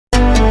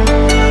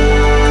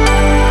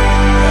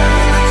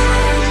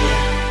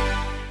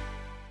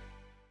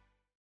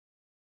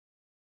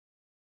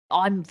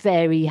I'm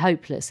very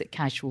hopeless at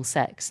casual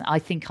sex. I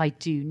think I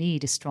do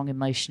need a strong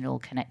emotional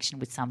connection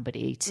with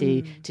somebody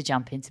to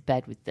jump into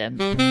bed with them.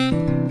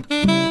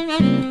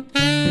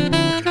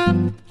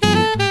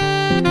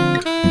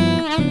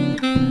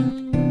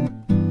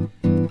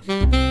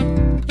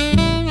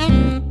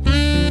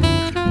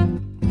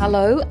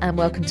 Hello and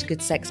welcome to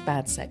Good Sex,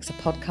 Bad Sex, a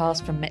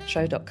podcast from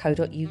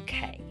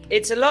metro.co.uk.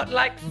 It's a lot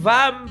like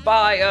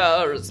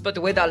vampires, but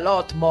with a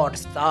lot more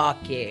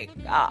stalking.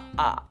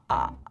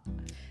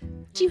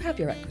 Do you have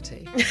your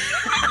equity?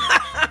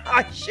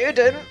 I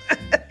shouldn't.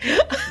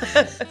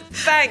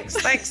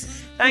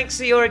 Thanks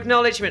for your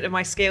acknowledgement of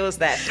my skills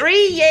there.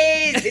 3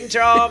 years in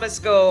drama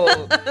school.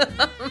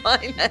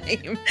 My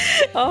name.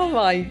 Oh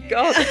my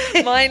God.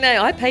 My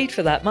name. I paid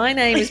for that. My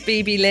name is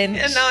BB Lynch.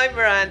 And I'm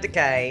Miranda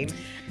Kane.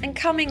 And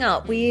coming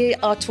up, we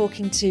are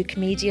talking to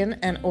comedian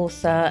and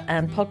author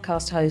and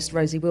podcast host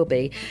Rosie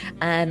Wilby.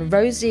 And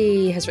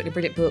Rosie has written a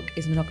brilliant book,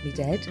 Is Monogamy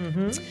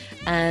Dead?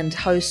 And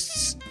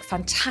hosts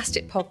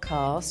fantastic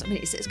podcasts. I mean,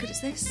 is it as good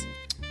as this?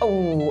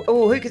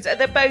 Who could?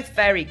 They're both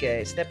very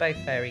good. The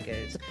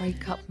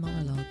Breakup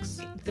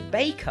Monologues. The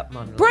Bake-Up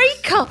monologue.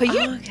 Breakup? Are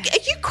you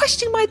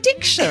questioning my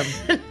diction?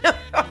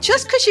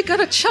 Just because you got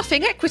a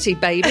chuffing equity,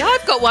 baby.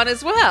 I've got one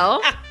as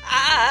well.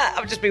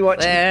 I've just been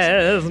watching.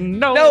 There's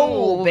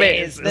no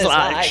business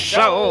like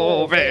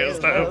show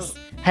business.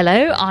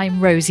 Hello,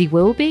 I'm Rosie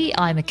Wilby.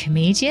 I'm a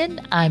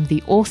comedian. I'm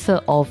the author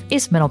of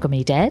Is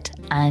Monogamy Dead?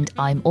 And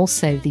I'm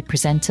also the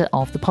presenter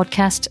of the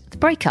podcast, The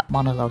Breakup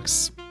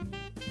Monologues.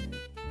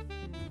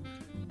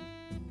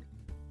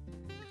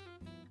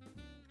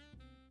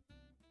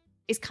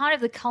 It's kind of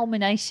the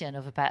culmination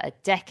of about a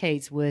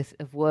decade's worth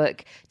of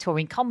work,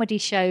 touring comedy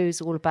shows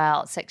all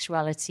about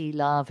sexuality,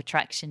 love,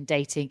 attraction,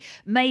 dating,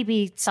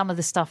 maybe some of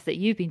the stuff that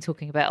you've been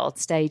talking about on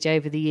stage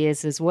over the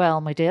years as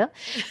well, my dear.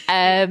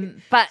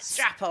 But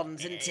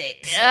Strap-ons and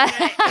tits.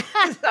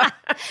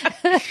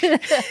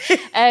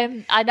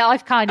 I know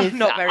I've kind of... I'm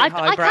not very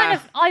highbrow.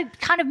 I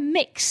kind of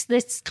mix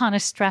this kind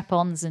of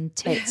strap-ons and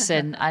tits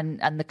and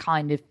the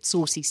kind of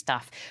saucy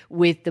stuff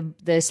with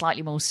the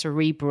slightly more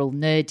cerebral,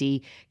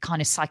 nerdy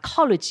kind of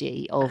psychology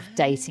of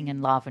dating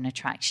and love and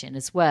attraction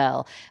as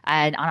well.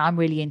 And I'm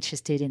really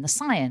interested in the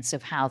science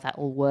of how that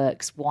all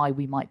works, why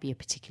we might be a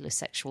particular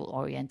sexual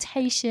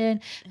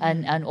orientation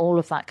and all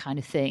of that kind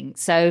of thing.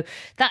 So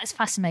that's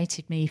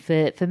fascinated me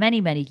for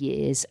many, many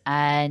years.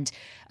 And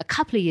a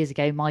couple of years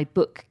ago, my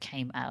book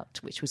came out,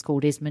 which was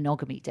called Is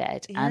Monogamy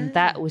Dead? Yeah. And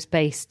that was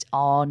based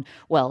on,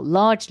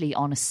 largely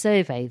on a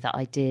survey that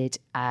I did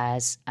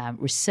as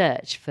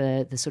research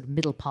for the sort of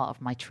middle part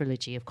of my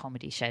trilogy of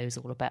comedy shows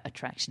all about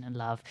attraction and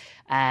love.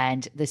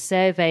 And the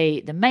survey,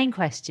 the main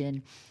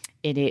question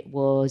in it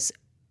was,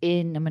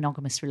 in a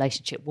monogamous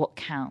relationship, what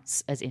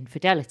counts as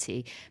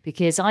infidelity?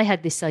 Because I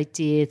had this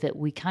idea that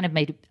we kind of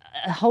made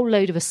a whole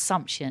load of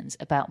assumptions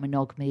about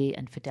monogamy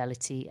and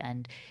fidelity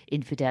and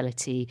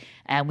infidelity,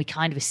 and we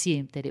kind of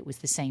assumed that it was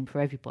the same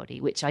for everybody,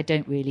 which I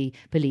don't really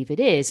believe it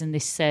is. And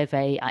this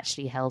survey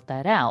actually held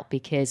that out,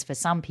 because for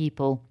some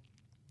people,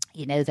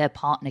 you know, their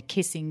partner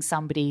kissing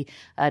somebody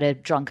at a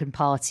drunken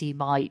party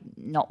might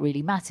not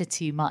really matter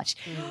too much,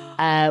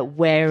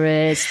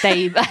 whereas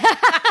they...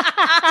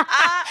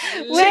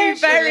 Two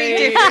very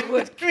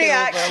different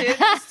reactions.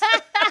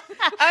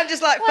 I'm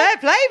just like, fair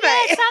play,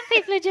 mate. Yeah, some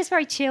people are just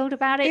very chilled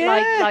about it,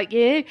 like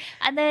you.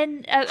 And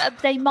then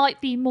they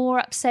might be more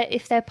upset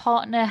if their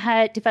partner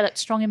had developed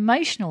strong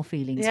emotional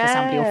feelings for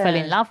somebody, or fell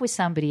in love with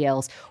somebody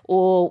else,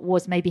 or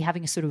was maybe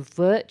having a sort of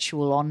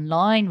virtual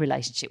online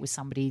relationship with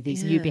somebody.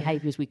 These new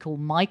behaviours we call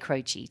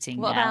micro-cheating.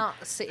 What about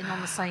sitting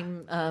on the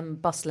same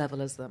bus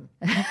level as them?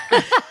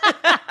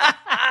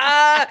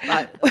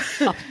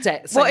 Up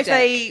deck, what if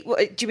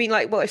deck. Do you mean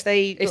like what if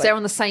they... If they're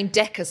on the same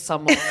deck as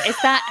someone. Is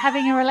that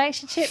having a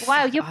relationship?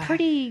 Wow, you're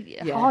pretty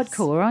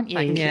hardcore, aren't you?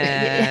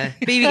 Yeah.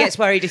 BB gets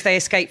worried if they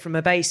escape from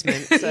a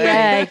basement. So.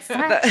 Yeah,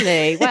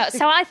 exactly. Well,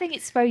 so I think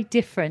it's very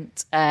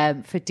different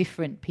for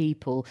different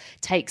people.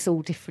 Takes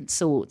all different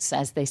sorts,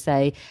 as they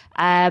say.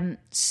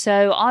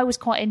 So I was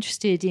quite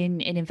interested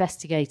in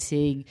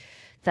investigating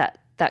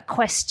that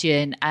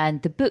question,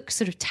 and the book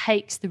sort of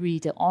takes the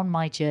reader on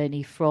my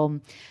journey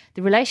from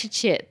the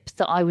relationship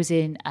that I was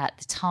in at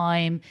the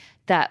time.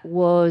 That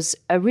was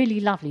a really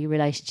lovely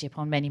relationship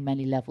on many,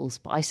 many levels,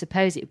 but I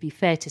suppose it would be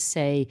fair to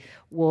say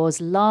was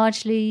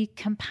largely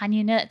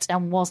companionate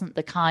and wasn't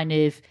the kind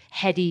of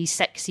heady,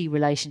 sexy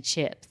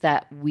relationship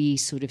that we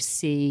sort of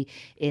see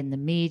in the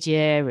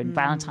media and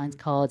Valentine's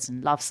cards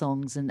and love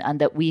songs, and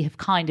that we have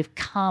kind of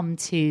come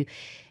to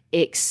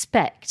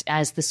expect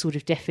as the sort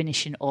of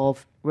definition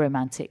of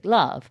romantic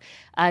love.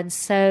 And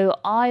so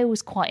I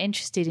was quite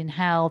interested in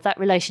how that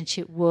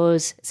relationship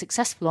was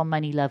successful on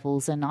many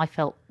levels, and I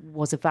felt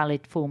was a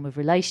valid form of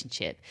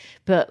relationship.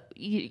 But,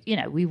 you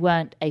know, we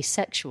weren't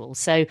asexual.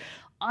 So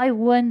I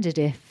wondered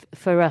if,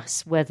 for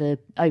us, whether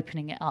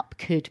opening it up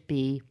could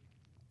be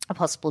a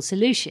possible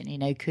solution.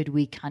 Could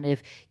we kind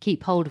of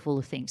keep hold of all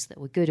the things that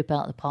were good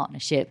about the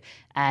partnership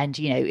and,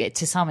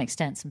 to some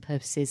extents and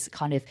purposes,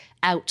 kind of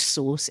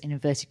outsource, in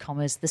inverted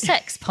commas, the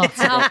sex part of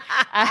it.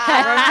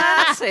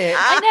 Romantic.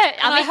 I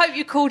know. I hope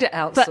you called it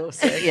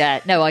outsourcing.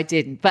 Yeah, no, I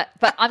didn't. But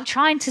I'm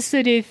trying to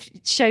sort of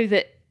show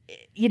that,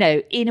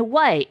 in a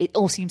way, it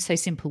all seems so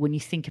simple when you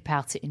think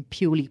about it in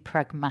purely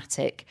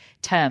pragmatic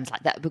terms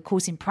like that. But of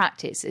course, in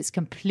practice, it's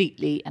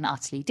completely and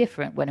utterly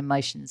different when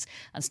emotions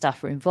and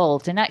stuff are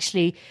involved. And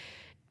actually,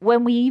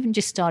 when we even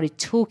just started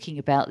talking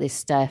about this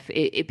stuff,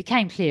 it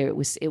became clear it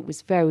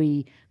was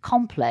very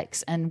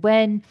complex. And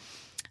when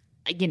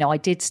I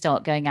did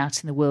start going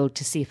out in the world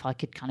to see if I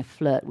could kind of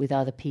flirt with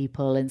other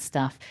people and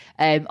stuff.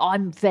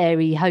 I'm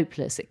very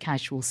hopeless at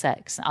casual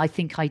sex. I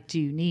think I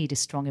do need a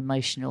strong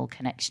emotional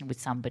connection with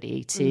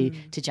somebody to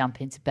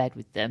jump into bed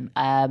with them.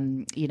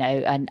 And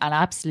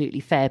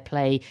absolutely fair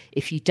play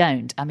if you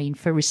don't. I mean,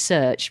 for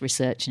research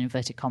in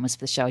inverted commas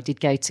for the show, I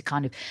did go to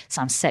kind of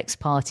some sex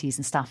parties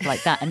and stuff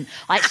like that. And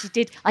I actually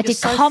did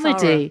so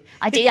comedy. thorough.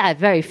 I did, yeah,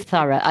 very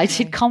thorough. I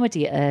did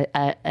comedy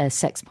at a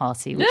sex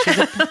party, which was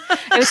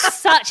it was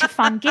such a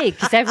fun gig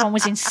because everyone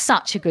was in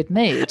such a good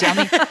mood. I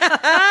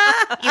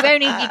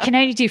mean, you can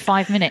only do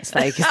 5 minutes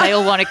though because they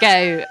all want to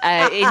go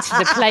into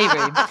the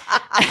playroom.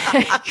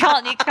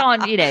 you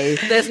can't.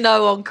 There's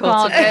no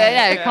encore.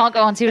 Can't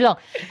go on too long.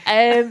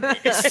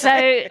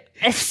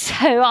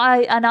 So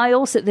I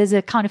also, there's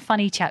a kind of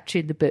funny chapter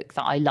in the book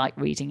that I like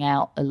reading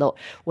out a lot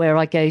where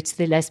I go to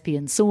the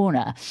lesbian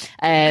sauna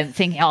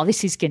thinking, oh,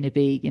 this is going to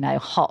be,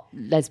 hot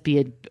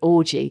lesbian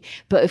orgy.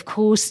 But of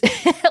course,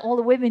 all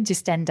the women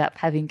just end up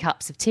having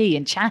cups of tea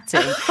and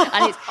chatting.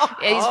 And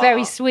it's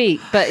very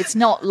sweet, but it's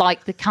not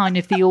like the kind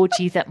of the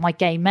orgy that my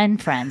gay men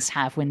friends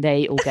have when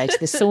they all go to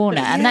the sauna.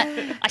 And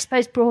that, I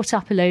suppose, brought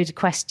up a load of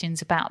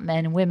questions about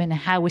men and women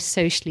and how we're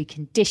socially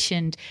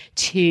conditioned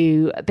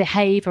to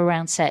behave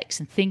around sex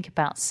and think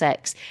about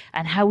sex,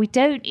 and how we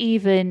don't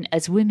even,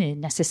 as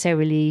women,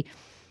 necessarily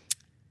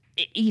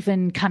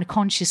even kind of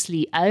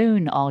consciously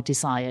own our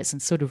desires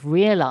and sort of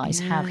realize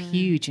how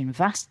huge and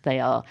vast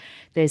they are.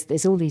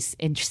 There's all these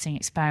interesting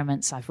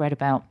experiments I've read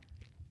about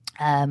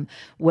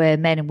where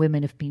men and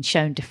women have been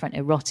shown different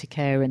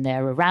erotica and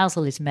their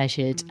arousal is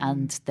measured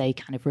and they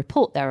kind of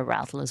report their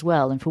arousal as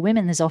well. And for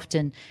women, there's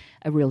often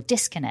a real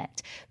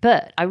disconnect.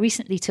 But I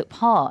recently took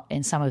part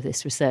in some of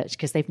this research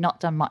because they've not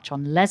done much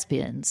on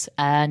lesbians.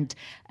 And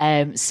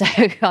so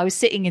I was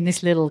sitting in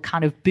this little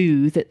kind of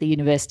booth at the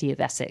University of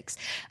Essex,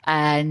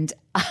 and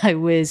I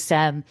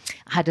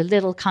had a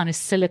little kind of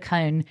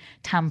silicone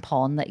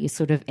tampon that you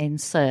sort of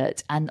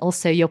insert, and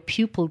also your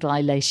pupil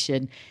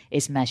dilation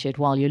is measured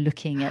while you're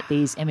looking at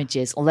these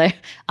images. Although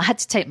I had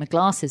to take my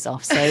glasses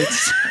off, so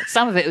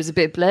some of it was a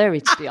bit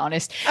blurry, to be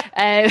honest.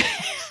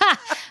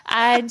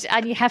 And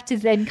you have to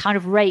then kind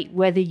of rate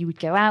whether you would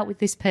go out with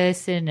this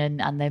person,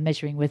 and they're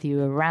measuring whether you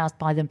were aroused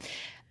by them.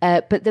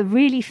 But the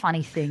really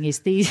funny thing is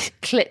these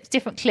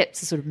different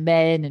clips of sort of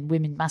men and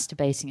women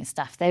masturbating and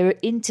stuff, they were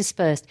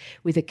interspersed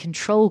with a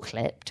control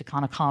clip to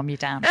kind of calm you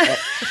down a bit.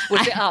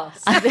 Was it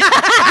us?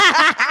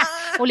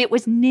 Well, it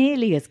was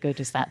nearly as good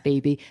as that,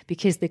 BB,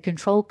 because the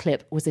control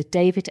clip was a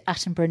David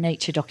Attenborough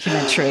nature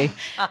documentary,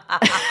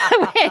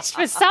 which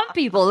for some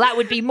people that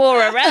would be more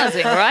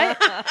arousing, right?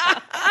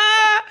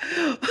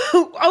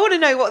 I want to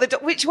know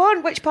which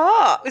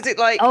part was it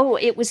like? Oh,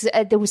 it was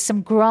there was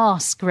some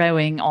grass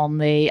growing on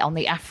the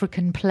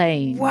African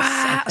plains.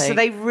 Wow! So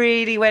they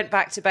really went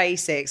back to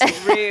basics.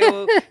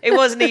 It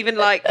wasn't even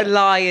like the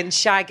lion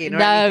shagging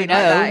or anything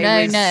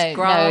like that.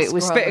 No. It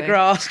was a bit of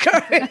grass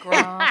growing.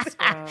 Grass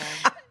growing.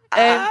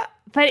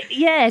 But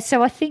yeah,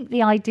 so I think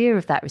the idea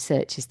of that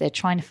research is they're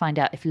trying to find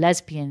out if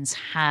lesbians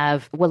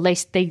have, well, they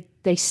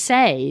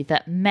say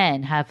that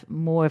men have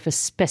more of a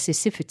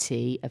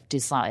specificity of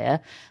desire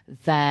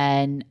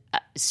than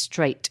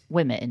straight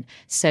women.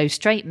 So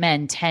straight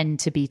men tend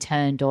to be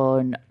turned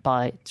on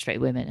by straight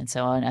women and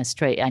so on,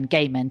 and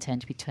gay men tend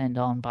to be turned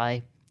on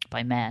by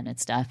men and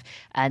stuff.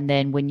 And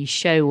then when you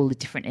show all the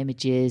different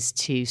images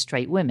to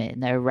straight women,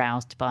 they're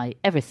aroused by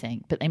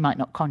everything, but they might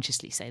not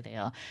consciously say they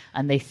are.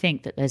 And they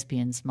think that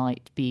lesbians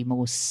might be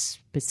more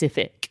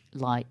specific,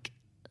 like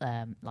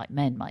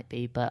men might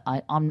be, but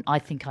I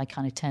think I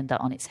kind of turned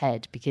that on its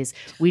head, because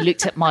we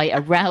looked at my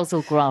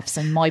arousal graphs,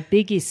 and my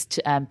biggest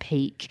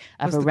peak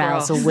of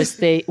arousal was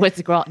the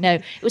graph. No,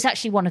 it was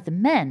actually one of the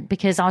men,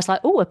 because I was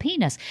like, oh, a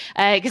penis,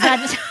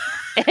 because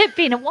it had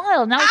been a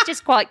while, and I was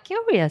just quite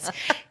curious,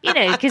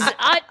 because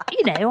I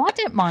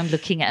don't mind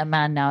looking at a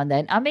man now and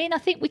then. I mean, I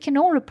think we can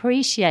all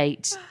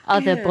appreciate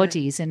other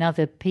bodies and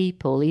other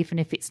people, even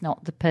if it's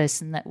not the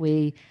person that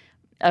we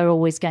are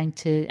always going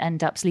to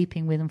end up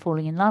sleeping with and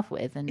falling in love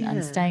with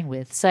and staying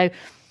with. So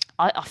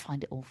I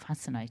find it all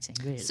fascinating,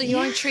 really. So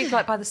you're intrigued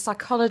by the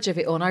psychology of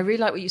it all, and I really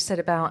like what you said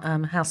about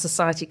how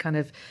society kind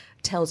of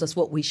tells us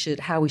how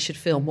we should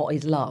feel, and what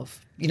is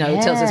love. It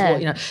tells us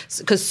what,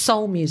 because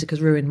soul music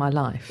has ruined my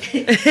life. Do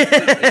you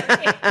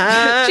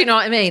know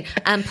what I mean?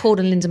 And Paul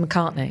and Linda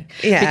McCartney.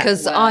 Yeah.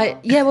 Because I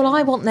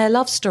want their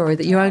love story,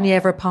 that you're only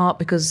ever apart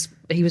because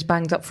he was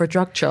banged up for a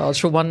drug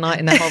charge for one night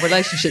in their whole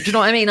relationship. Do you know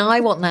what I mean? I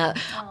want that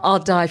I'll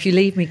die if you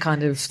leave me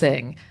kind of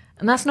thing.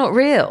 And that's not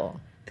real.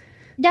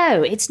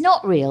 No, it's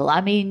not real. I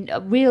mean,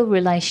 real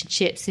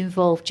relationships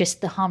involve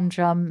just the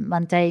humdrum,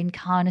 mundane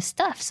kind of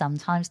stuff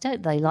sometimes,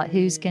 don't they? Like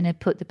who's going to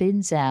put the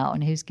bins out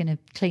and who's going to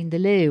clean the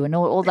loo and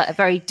all that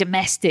very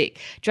domestic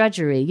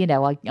drudgery.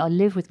 I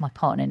live with my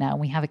partner now,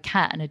 and we have a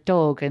cat and a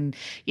dog, and,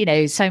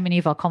 so many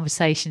of our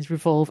conversations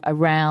revolve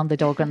around the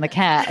dog and the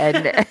cat.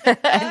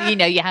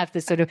 And you have the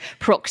sort of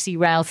proxy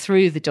row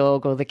through the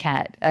dog or the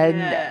cat.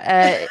 And,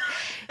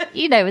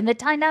 and the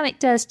dynamic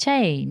does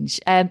change.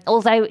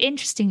 Although,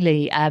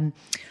 interestingly,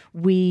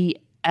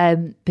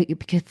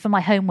 because for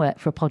my homework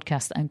for a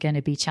podcast that I'm going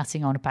to be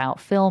chatting on about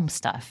film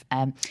stuff,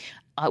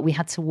 we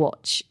had to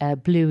watch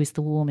Blue is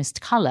the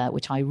Warmest Colour,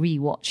 which I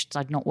rewatched.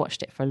 I'd not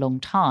watched it for a long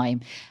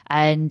time.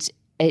 And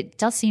it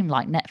does seem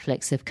like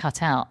Netflix have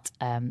cut out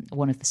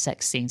one of the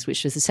sex scenes,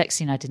 which was a sex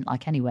scene I didn't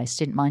like anyway,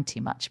 so didn't mind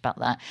too much about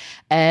that.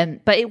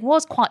 But it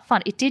was quite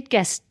fun. It did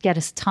get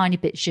us a tiny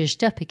bit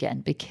zhuzhed up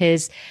again,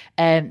 because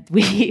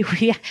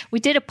we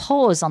did a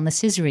pause on the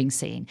scissoring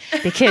scene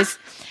because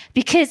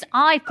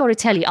I've got to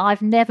tell you,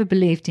 I've never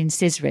believed in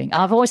scissoring.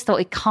 I've always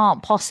thought it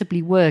can't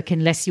possibly work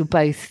unless you're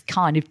both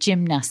kind of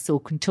gymnasts or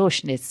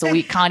contortionists, or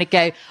you kind of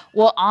go,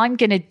 well, I'm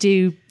going to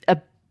do a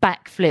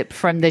backflip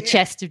from the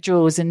chest of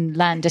drawers and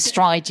land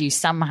astride you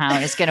somehow,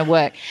 and it's going to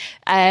work.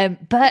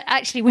 But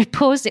actually, we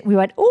paused it. We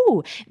went,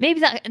 oh, maybe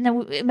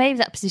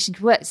that position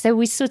could work. So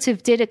we sort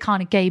of did a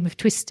kind of game of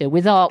Twister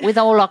with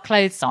all our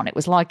clothes on. It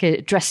was like a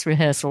dress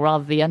rehearsal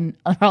rather than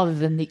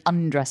the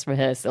undress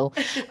rehearsal.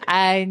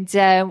 And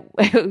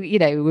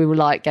we were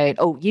like going,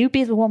 oh, you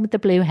be the one with the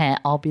blue hair,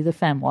 I'll be the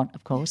femme one,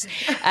 of course.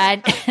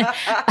 And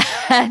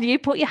and you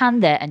put your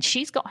hand there, and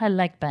she's got her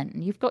leg bent,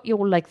 and you've got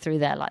your leg through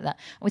there like that.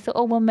 And we thought,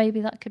 oh well, maybe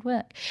that could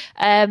work.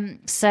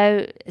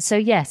 So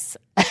yes.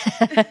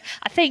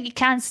 I think you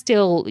can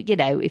still,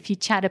 if you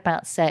chat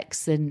about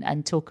sex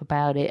and talk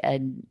about it,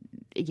 and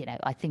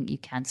I think you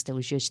can still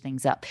zhuzh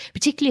things up,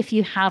 particularly if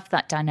you have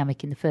that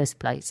dynamic in the first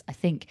place. I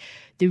think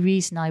the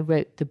reason I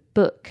wrote the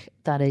book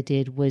that I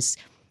did was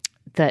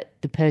that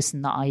the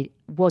person that I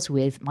was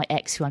with, my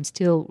ex, who I'm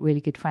still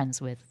really good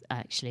friends with,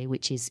 actually,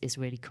 which is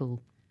really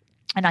cool.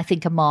 And I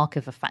think a mark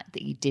of a fact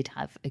that you did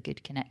have a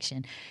good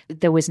connection.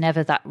 There was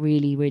never that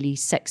really, really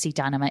sexy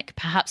dynamic,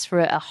 perhaps for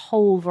a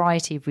whole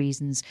variety of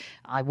reasons.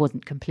 I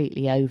wasn't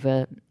completely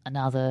over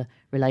another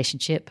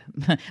relationship,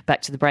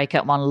 back to the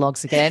breakup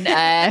monologues again,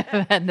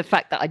 and the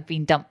fact that I'd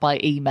been dumped by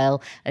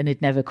email and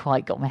had never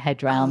quite got my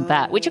head around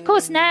that, which of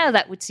course now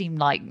that would seem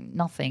like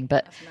nothing,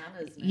 but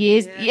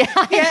years, You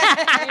count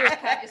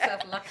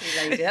yourself lucky,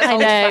 lady. That's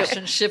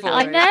old-fashioned chivalry.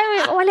 I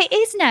know. Well, it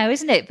is now,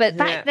 isn't it? But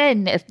back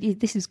then,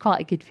 this was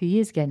quite a good few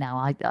years ago now,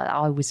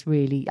 I was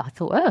really, I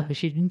thought, oh,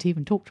 she didn't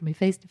even talk to me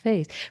face to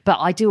face. But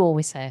I do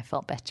always say I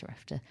felt better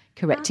after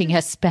correcting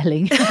her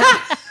spelling.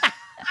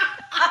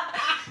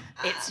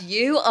 It's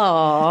you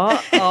are.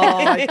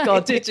 Oh my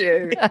God, did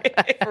you?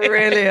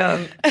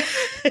 Brilliant.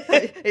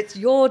 It's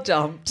your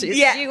dumped. It's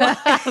you are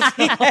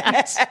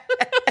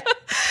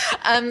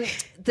dumped.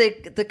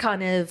 The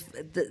kind of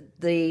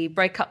the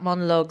breakup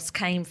monologues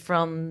came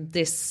from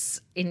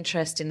this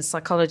interest in the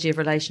psychology of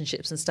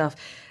relationships and stuff.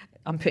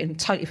 I'm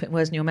totally putting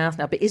words in your mouth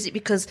now, but is it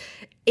because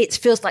it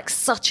feels like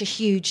such a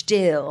huge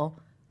deal?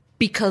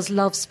 Because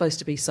love's supposed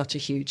to be such a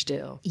huge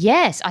deal.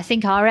 Yes, I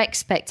think our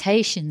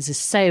expectations are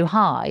so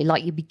high.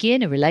 Like, you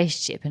begin a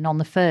relationship and on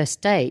the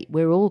first date,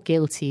 we're all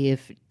guilty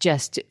of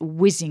just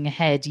whizzing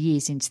ahead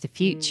years into the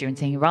future and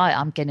thinking, right,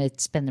 I'm going to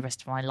spend the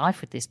rest of my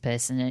life with this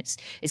person and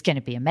it's going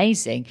to be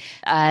amazing.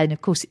 And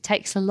of course, it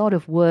takes a lot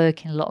of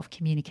work and a lot of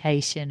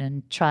communication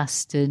and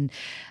trust and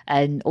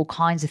all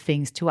kinds of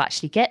things to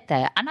actually get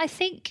there. And I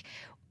think,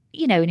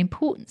 an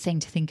important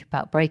thing to think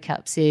about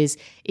breakups is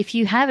if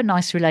you have a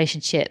nice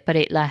relationship, but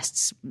it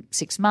lasts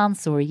 6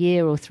 months or a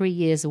year or 3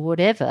 years or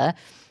whatever,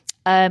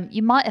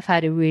 you might have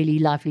had a really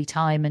lovely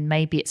time and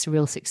maybe it's a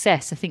real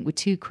success. I think we're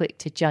too quick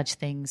to judge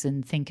things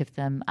and think of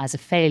them as a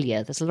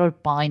failure. There's a lot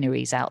of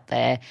binaries out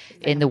there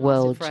in the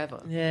world.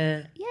 Forever.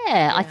 Yeah.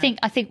 I think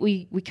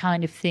we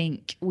kind of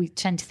we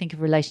tend to think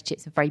of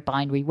relationships in very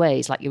binary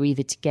ways, like you're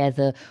either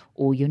together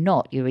or you're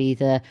not. You're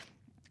either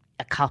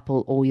a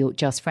couple or you're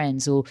just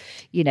friends, or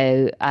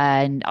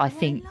and I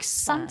think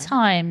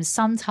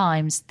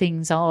sometimes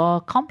things are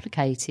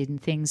complicated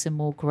and things are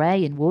more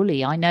grey and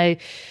woolly. I know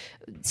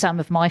some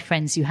of my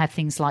friends who have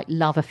things like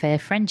love affair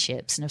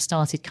friendships and have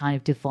started kind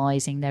of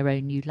devising their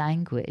own new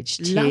language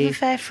to love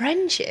affair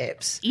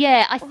friendships.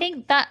 Yeah, I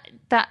think that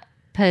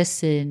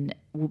person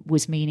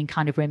was meaning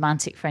kind of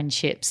romantic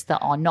friendships that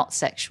are not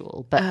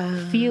sexual but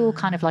feel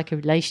kind of like a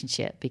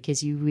relationship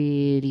because you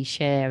really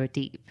share a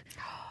deep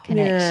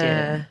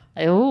connection.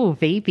 Oh,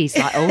 Phoebe's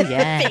like, oh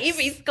yeah.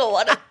 Phoebe's got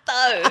one of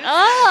those.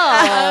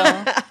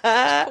 Oh,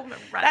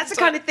 That's the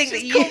kind of thing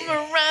that you.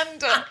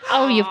 Miranda.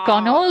 oh, you've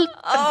gone all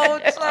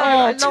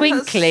I love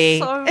twinkly.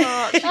 her so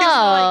much. She doesn't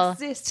Oh.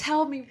 exist.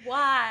 Tell me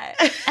why.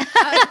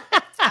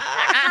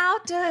 How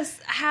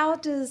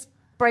does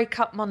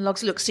breakup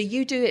monologues look? So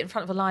you do it in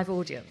front of a live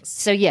audience.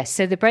 So yes,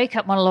 so the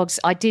breakup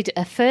monologues, I did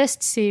a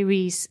first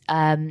series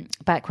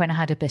back when I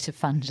had a bit of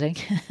funding.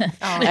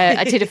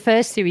 I did a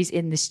first series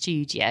in the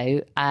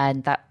studio,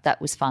 and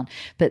that was fun.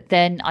 But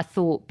then I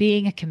thought,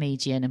 being a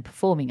comedian and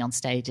performing on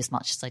stage as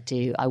much as I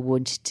do, I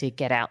wanted to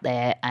get out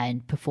there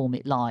and perform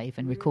it live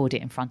and record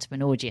it in front of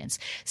an audience.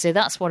 So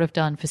that's what I've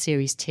done for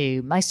series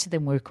 2. Most of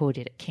them were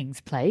recorded at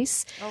King's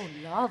Place. Oh,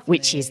 lovely.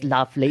 Which is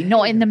lovely.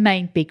 Not in the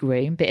main big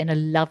room, but in a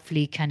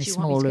lovely kind of Do you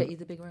small want me to room. get you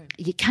the big room?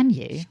 Can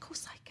you? Of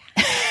course I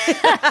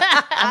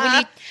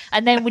can.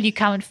 And then will you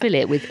come and fill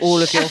it with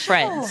all of your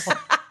friends?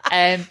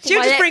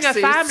 She'll just bring her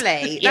exes.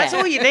 family. That's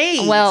all you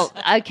need. Well,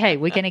 okay,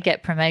 we're going to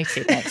get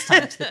promoted next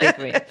time to the big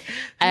room.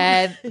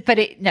 But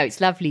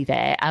it's lovely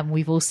there. And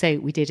we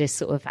did a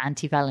sort of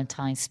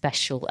anti-Valentine's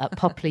special at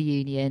Poplar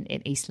Union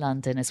in East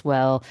London as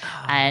well.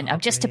 And I'm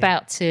just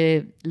about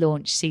to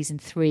launch season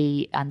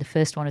 3. And the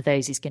first one of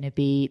those is going to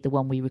be the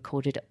one we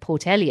recorded at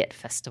Port Eliot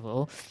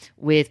Festival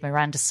with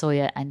Miranda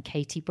Sawyer and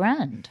Katie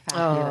Brand. So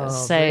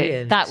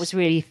brilliant. that was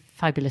really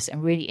fabulous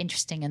and really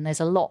interesting. And there's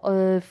a lot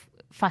of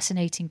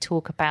fascinating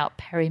talk about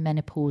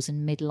perimenopause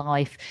and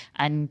midlife,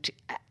 and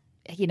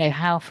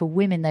how for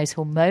women those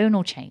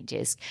hormonal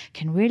changes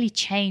can really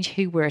change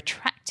who we're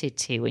attracted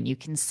to, and you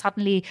can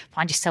suddenly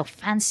find yourself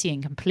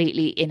fancying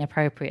completely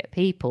inappropriate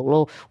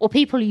people or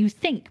people you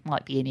think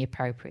might be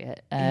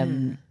inappropriate.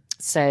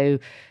 So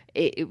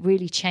it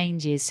really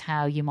changes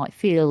how you might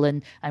feel.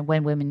 And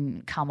when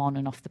women come on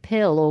and off the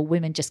pill, or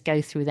women just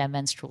go through their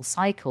menstrual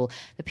cycle,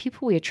 the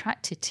people we're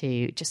attracted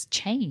to just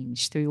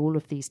change through all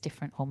of these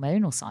different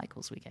hormonal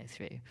cycles we go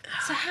through.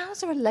 So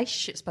how's a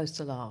relationship supposed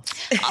to last?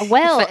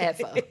 Well,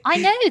 Forever. I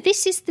know,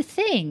 this is the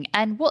thing.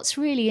 And what's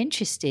really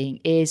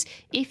interesting is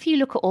if you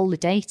look at all the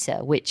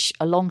data, which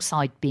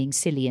alongside being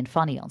silly and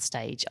funny on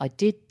stage, I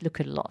did look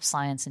at a lot of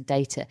science and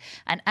data.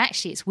 And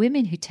actually, it's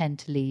women who tend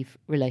to leave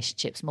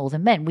relationships more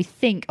than men. We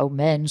think, oh,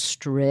 men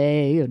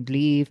stray and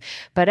leave.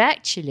 But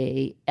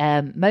actually,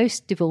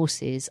 most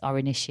divorces are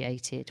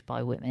initiated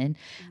by women,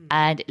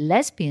 and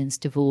lesbians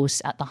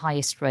divorce at the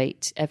highest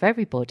rate of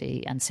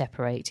everybody and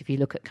separate. If you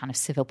look at kind of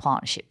civil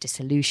partnership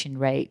dissolution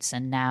rates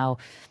and now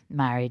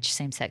marriage,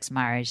 same-sex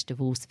marriage,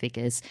 divorce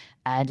figures,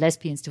 and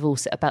lesbians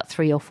divorce at about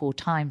 3 or 4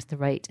 times the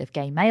rate of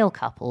gay male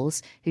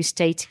couples who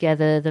stay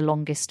together the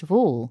longest of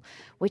all,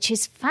 which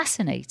is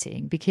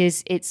fascinating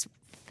because it's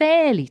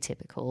fairly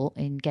typical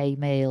in gay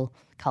male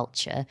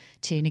culture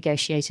to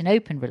negotiate an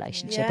open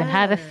relationship and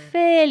have a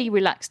fairly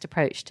relaxed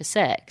approach to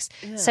sex.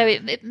 So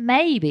it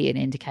may be an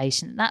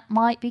indication that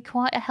might be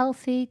quite a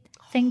healthy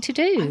thing to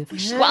do. Do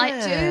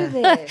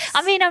this.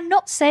 I mean, I'm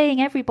not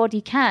saying everybody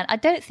can. I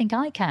don't think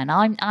I can.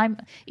 I'm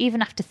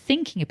even after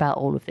thinking about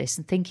all of this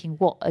and thinking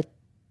what a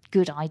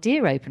good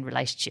idea open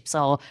relationships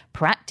are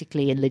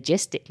practically and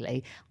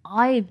logistically,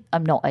 I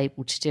am not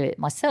able to do it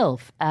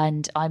myself,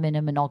 and I'm in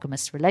a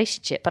monogamous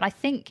relationship. But I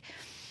think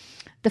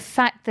the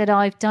fact that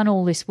I've done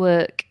all this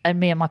work and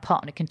me and my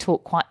partner can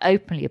talk quite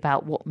openly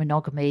about what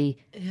monogamy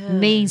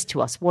means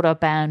to us, what our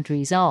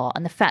boundaries are,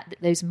 and the fact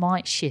that those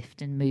might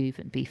shift and move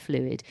and be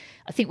fluid,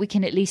 I think we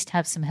can at least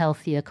have some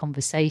healthier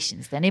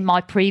conversations than in my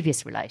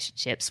previous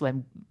relationships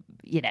when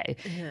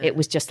it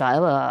was just like,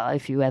 oh,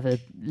 if you ever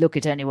look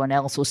at anyone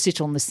else or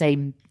sit on the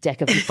same deck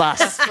of the bus,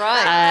 That's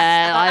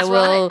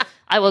right.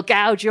 I will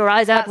gouge your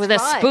eyes out with a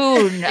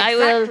spoon. I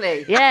will.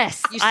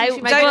 Yes. You seem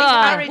to make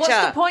encourage What's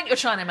her. the point you're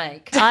trying to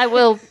make? I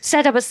will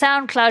set up a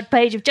SoundCloud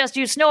page of just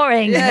you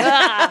snoring. Do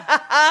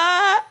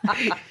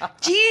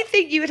you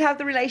think you would have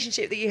the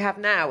relationship that you have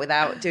now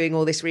without doing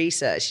all this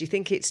research? Do you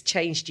think it's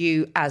changed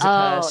you as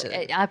a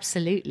person?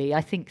 Absolutely.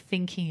 I think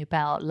thinking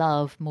about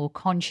love more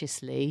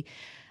consciously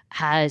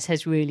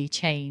has really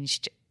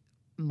changed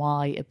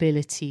my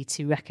ability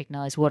to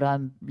recognize what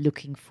I'm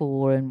looking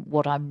for and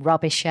what I'm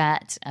rubbish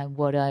at and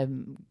what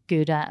I'm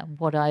good at and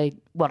what I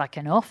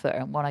can offer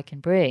and what I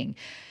can bring.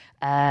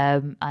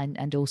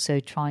 And also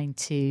trying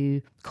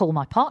to call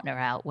my partner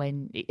out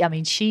when, I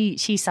mean, she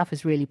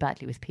suffers really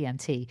badly with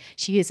PMT.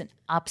 She is an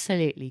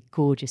absolutely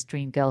gorgeous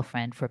dream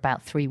girlfriend for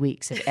about 3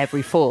 weeks of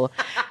every 4.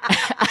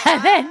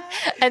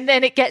 and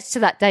then it gets to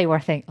that day where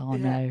I think, oh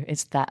no,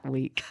 it's that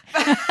week.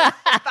 Batten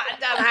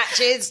down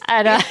hatches.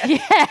 And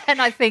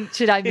and I think,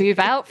 should I move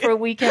out for a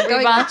week every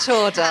Going on month?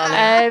 tour,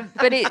 darling.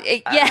 But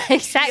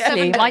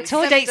exactly. My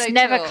tour dates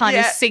never kind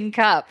of sync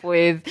up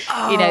with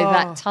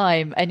that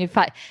time. And in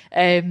fact,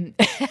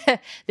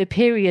 the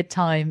period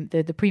time,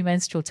 the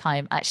premenstrual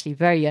time, actually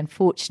very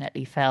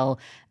unfortunately fell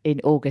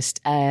in August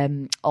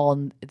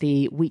on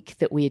the week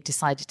that we had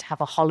decided to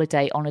have a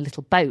holiday on a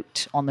little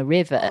boat on the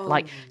river.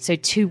 So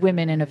two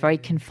women in a very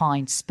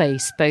confined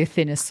space, both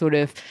in a sort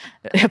of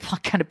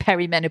kind of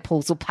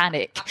perimenopausal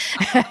panic.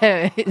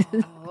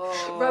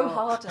 Row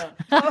harder.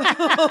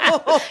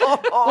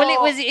 Well,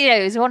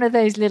 it was one of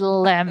those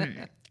little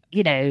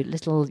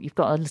you've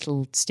got a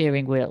little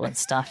steering wheel and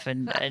stuff,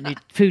 and you're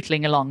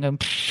pootling along, and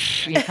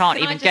you can't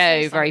even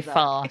go very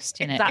fast.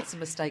 That's a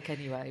mistake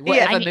anyway.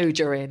 Whatever mood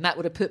you're in, that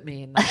would have put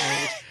me in that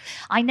mood.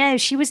 I know.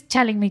 She was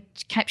telling me,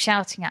 kept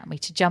shouting at me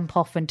to jump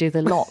off and do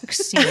the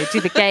locks, do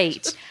the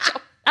gate.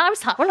 And I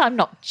was like, well, I'm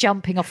not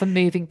jumping off a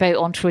moving boat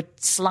onto a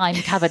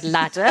slime-covered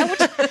ladder.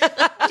 What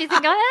do you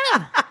think I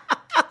am?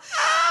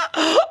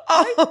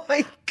 Oh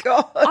my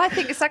God. I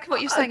think exactly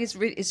what you're saying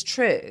is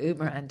true,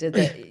 Miranda,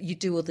 that you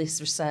do all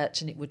this research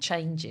and it would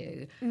change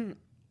you.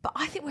 But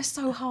I think we're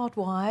so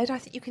hardwired. I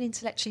think you can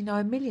intellectually know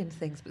a million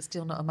things but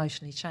still not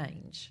emotionally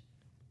change.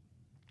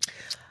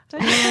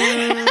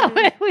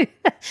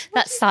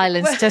 That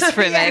silenced us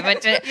for a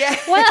moment. Yeah.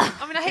 Well,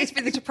 I mean, I hate to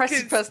be the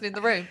depressive person in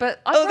the room, but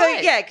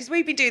because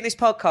we've been doing this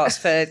podcast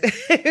for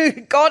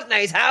God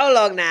knows how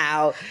long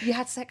now. You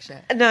had sex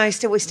yet? No, we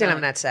still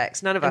haven't had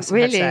sex. None of us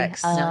really? have had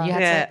sex. No, you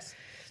had sex.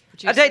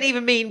 I don't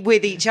even mean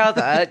with each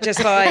other,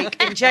 just like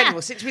in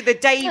general. Since the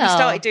day we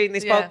started doing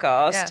this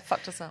podcast,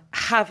 fucked us up.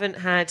 Haven't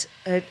had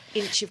an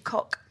inch of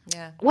cock.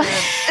 Yeah. Well,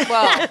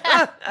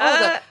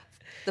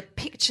 the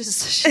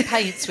pictures she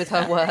paints with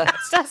her words.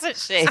 Doesn't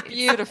she? It's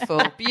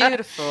beautiful.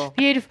 Beautiful.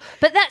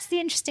 But that's the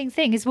interesting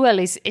thing as well,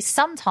 is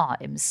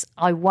sometimes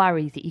I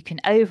worry that you can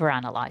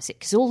overanalyze it,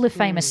 because all the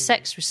famous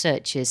sex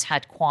researchers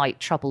had quite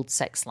troubled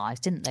sex lives,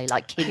 didn't they?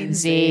 Like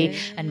Kinsey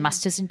and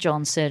Masters and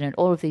Johnson and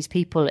all of these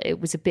people. It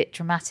was a bit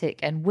dramatic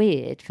and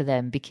weird for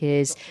them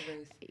because...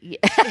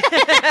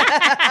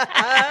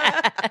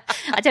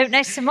 I don't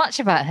know so much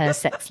about her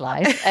sex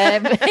life.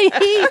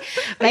 Maybe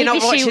you're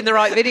not watching the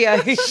right video.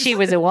 She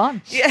was a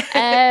one.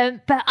 Yeah.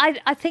 But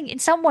I think in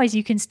some ways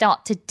you can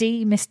start to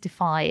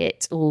demystify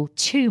it all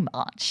too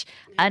much.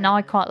 And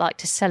I quite like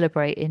to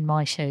celebrate in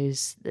my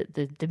shows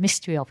the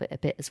mystery of it a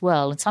bit as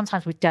well. And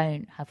sometimes we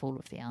don't have all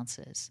of the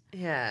answers.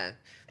 Yeah.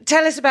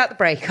 Tell us about the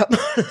breakup.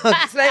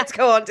 Let's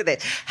go on to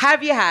this.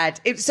 Have you had?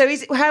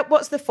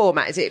 What's the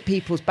format? Is it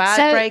people's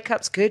bad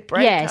breakups, good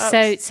breakups?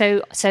 Yeah.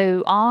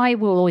 So I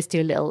will always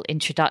do a little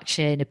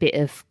introduction, a bit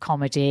of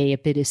comedy, a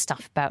bit of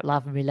stuff about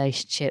love and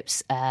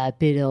relationships, a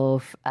bit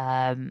of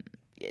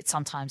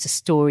sometimes a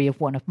story of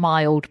one of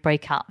my old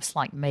breakups,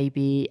 like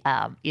maybe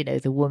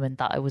the woman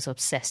that I was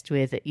obsessed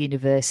with at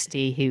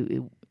university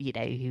who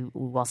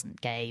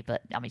wasn't gay,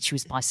 but I mean she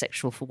was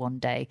bisexual for one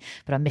day,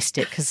 but I missed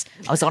it because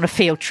I was on a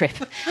field trip.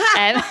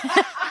 And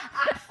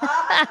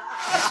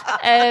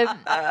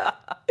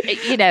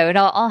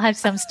I'll have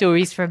some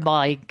stories from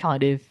my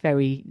kind of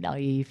very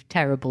naive,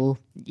 terrible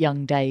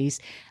young days.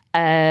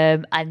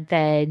 And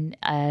then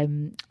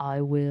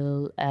I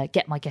will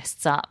get my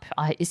guests up.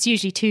 It's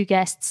usually 2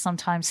 guests,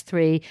 sometimes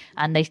 3,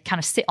 and they kind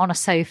of sit on a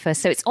sofa.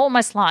 So it's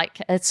almost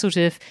like a sort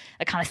of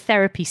a kind of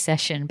therapy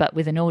session, but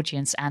with an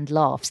audience and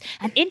laughs.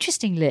 And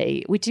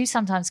interestingly, we do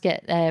sometimes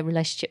get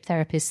relationship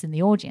therapists in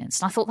the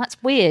audience. And I thought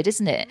that's weird,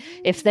 isn't it?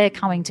 If they're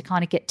coming to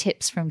kind of get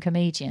tips from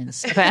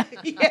comedians about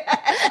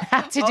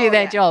how to do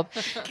their job.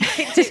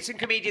 Tips from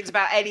comedians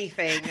about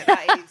anything.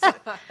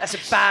 That's a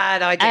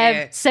bad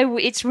idea. So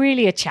it's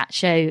really a chat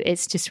show.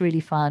 It's just really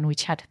fun. We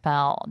chat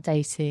about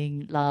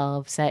dating,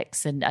 love,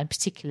 sex, and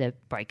particular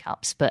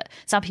breakups. But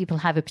some people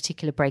have a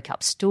particular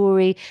breakup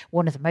story.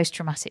 One of the most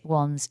dramatic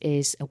ones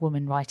is a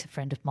woman writer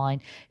friend of mine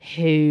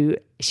who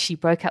she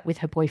broke up with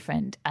her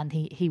boyfriend, and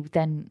he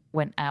then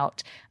went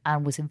out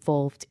and was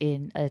involved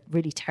in a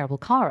really terrible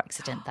car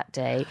accident that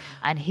day,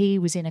 and he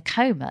was in a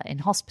coma in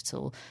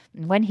hospital.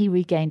 And when he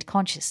regained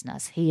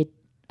consciousness, he had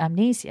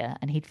amnesia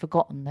and he'd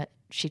forgotten that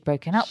she'd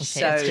broken up with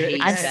him. So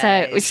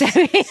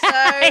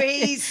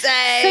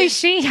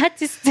she had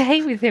to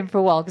stay with him for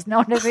a while because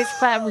none of his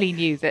family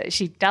knew that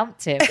she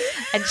dumped him.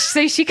 And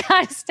so she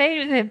kind of stayed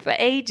with him for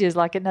ages,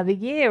 like another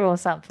year or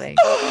something.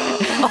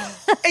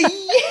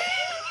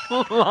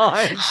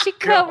 She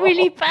got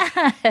really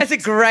bad. That's a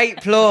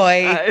great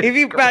ploy.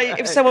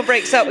 If someone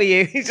breaks up with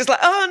you, he's just like,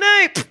 oh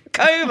no,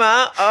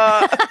 coma.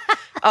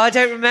 I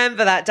don't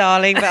remember that,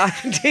 darling, but I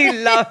do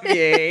love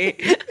you.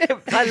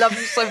 I love you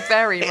so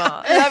very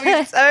much. I love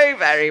you so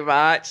very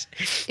much.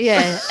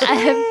 Yeah.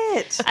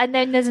 And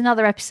then there's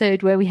another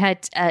episode where we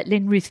had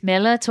Lynn Ruth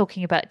Miller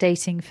talking about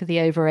dating for the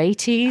over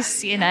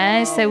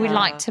 80s, so we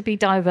like to be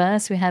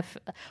diverse. We have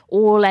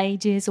all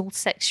ages, all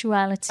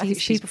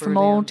sexualities, people from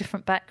all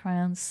different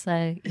backgrounds.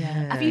 So,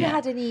 yeah. Have you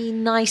had any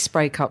nice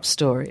breakup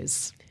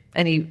stories?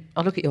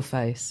 I'll look at your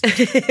face. No,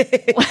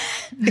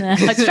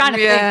 I was trying to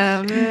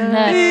think. No.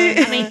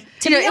 I mean,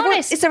 to be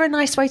honest, is there a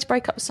nice way to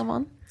break up with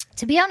someone?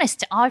 To be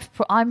honest,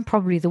 I'm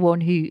probably the one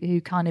who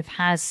kind of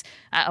has,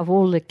 out of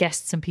all the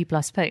guests and people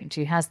I've spoken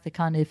to, has the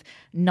kind of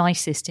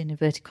nicest, in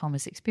inverted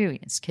commas,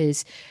 experience.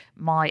 Because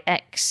my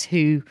ex,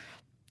 who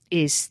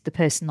is the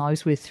person I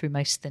was with through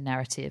most of the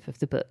narrative of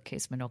the book,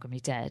 is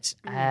Monogamy Dead.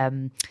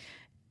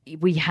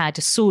 we had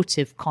a sort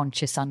of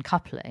conscious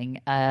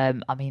uncoupling. I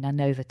mean, I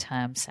know the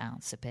term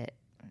sounds a bit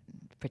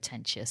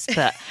pretentious,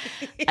 but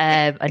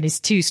and is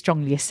too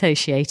strongly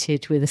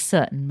associated with a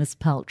certain Miss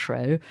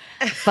Paltrow.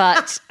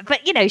 But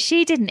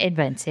she didn't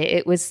invent it.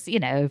 It was,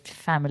 a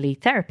family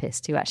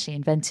therapist who actually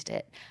invented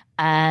it.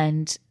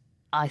 And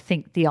I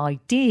think the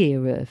idea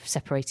of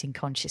separating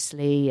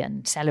consciously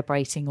and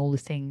celebrating all the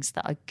things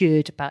that are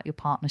good about your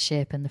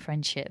partnership and the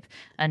friendship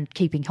and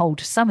keeping hold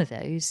of some of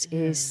those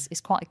is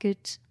quite a good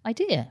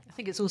idea. I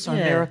think it's also a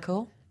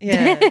miracle.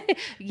 Yeah.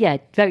 Yeah,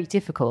 very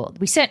difficult.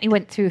 We certainly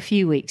went through a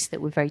few weeks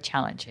that were very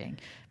challenging,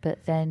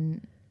 but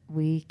then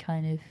we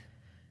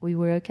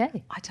were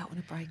okay. I don't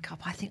want to break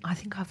up. I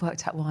think I've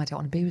worked out why I don't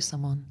want to be with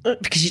someone.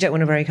 Because you don't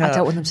want to break up. I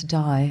don't want them to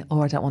die,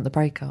 or I don't want the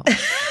breakup.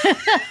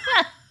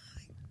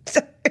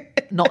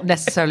 Not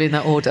necessarily in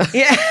that order.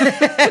 Yeah.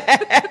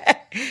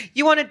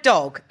 You want a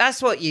dog.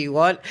 That's what you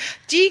want.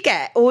 Do you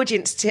get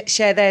audience to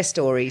share their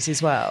stories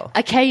as well?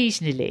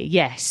 Occasionally,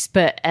 yes,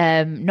 but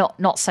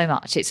not so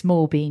much. It's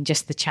more being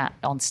just the chat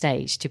on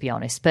stage, to be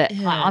honest. But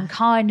I'm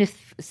kind of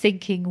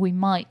thinking we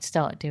might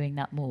start doing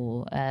that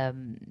more.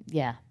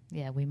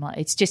 Yeah, we might.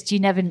 It's just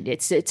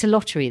it's a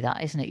lottery,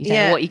 that, isn't it? You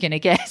don't know what you're going to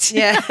get.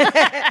 Yeah.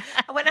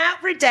 I went out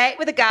for a date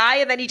with a guy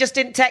and then he just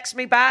didn't text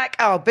me back.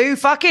 Oh, boo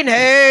fucking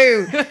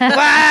who? Wow,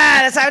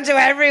 that's happened to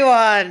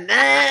everyone.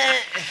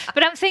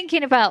 But I'm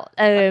thinking about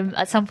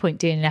at some point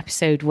doing an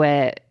episode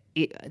where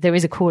there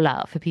is a call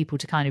out for people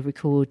to kind of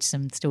record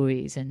some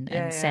stories and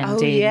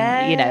send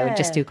in,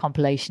 just do a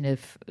compilation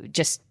of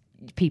just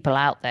people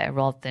out there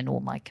rather than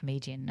all my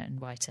comedian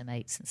and writer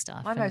mates and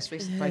stuff. My most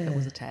recent breakup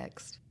was a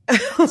text.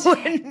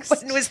 when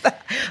was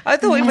that? I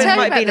thought it might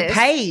have been a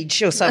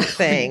page or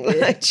something.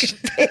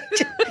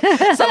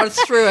 Someone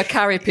threw a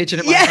carrier pigeon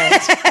at my head.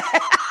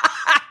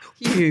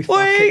 You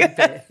fucking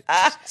bitch.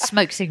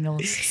 Smoke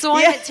signals. So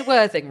I went to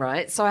Worthing,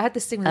 right? So I had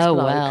this thing with this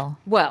bloke.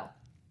 Well,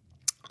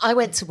 I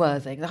went to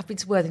Worthing. I've been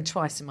to Worthing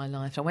twice in my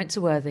life. I went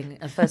to Worthing,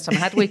 and the first time I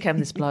had a weekend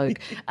with this bloke,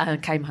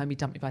 and came home, he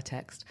dumped me by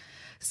text.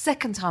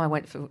 Second time I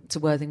went to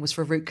Worthing was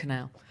for a root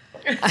canal.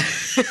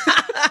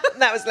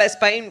 That was less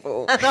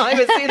painful. And I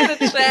was in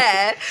the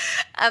chair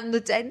and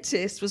the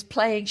dentist was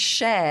playing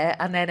Cher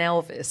and then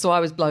Elvis. So I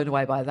was blown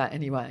away by that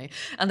anyway.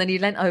 And then he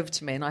leant over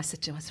to me and I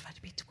said to him,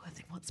 I've been to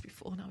Worthing once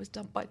before and I was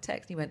dumped by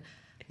text. And he went,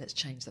 let's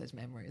change those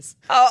memories.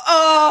 And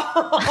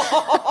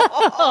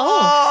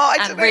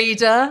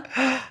reader.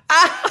 I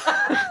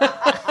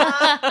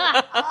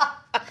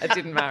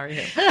didn't marry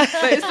him.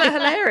 But isn't that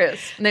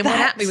hilarious? And then went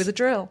at me with a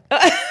drill.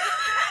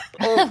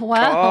 Oh,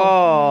 wow.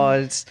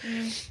 God.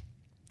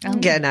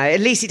 Yeah, no,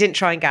 at least he didn't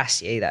try and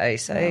gas you, though.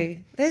 So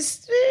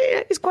it's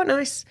quite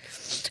nice.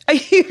 Are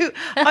you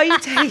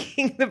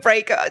taking the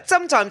breakup?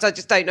 Sometimes I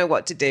just don't know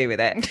what to do with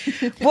it.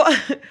 What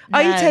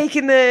are you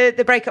taking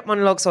the breakup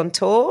monologues on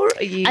tour?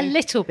 Are you... A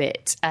little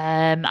bit,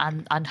 and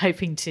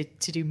hoping to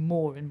do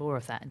more and more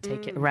of that and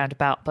take it around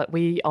about. But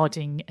we are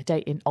doing a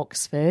date in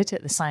Oxford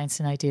at the Science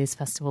and Ideas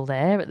Festival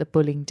there at the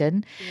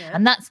Bullingdon,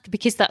 and that's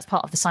because that's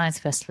part of the Science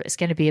Festival. It's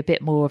going to be a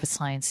bit more of a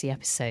sciencey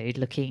episode,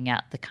 looking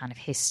at the kind of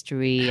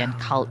history and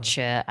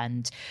culture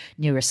and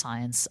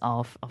neuroscience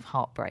of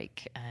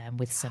heartbreak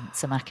with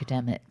some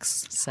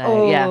academics. So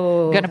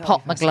I'm going to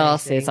pop my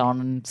glasses on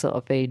and sort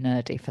of be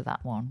nerdy for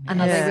that one.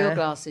 And are they real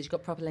glasses? You've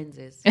got proper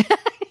lenses?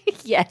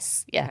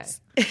 Yes. Oh,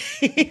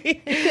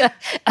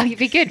 it'd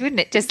be good, wouldn't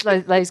it? Just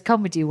those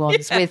comedy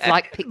ones with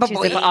like pictures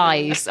of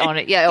eyes on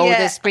it. Yeah, or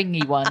the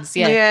springy ones.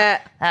 Yeah.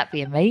 That'd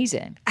be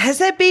amazing. Has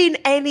there been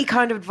any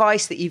kind of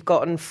advice that you've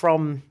gotten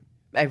from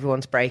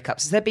everyone's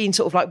breakups? Has there been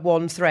sort of like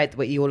one thread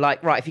where you're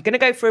like, right, if you're going to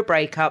go for a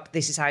breakup,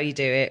 this is how you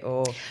do it?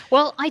 Or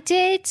well, I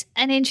did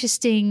an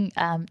interesting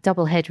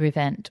double header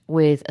event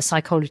with a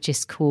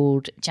psychologist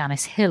called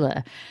Janice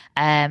Hiller,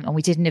 and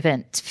we did an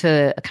event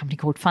for a company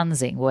called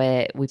Funzing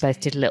where we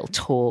both did a little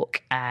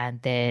talk and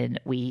then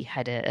we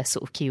had a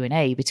sort of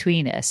Q&A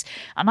between us,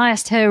 and I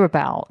asked her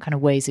about kind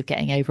of ways of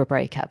getting over a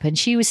breakup, and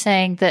she was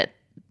saying that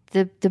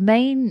the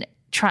main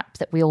trap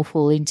that we all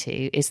fall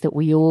into is that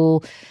we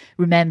all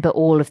remember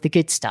all of the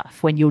good stuff.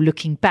 When you're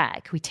looking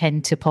back, we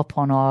tend to pop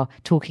on our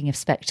talking of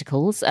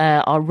spectacles,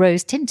 our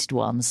rose tinted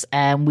ones,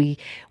 and we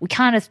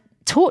kind of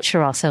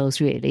torture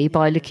ourselves really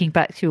by looking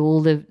back through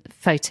all the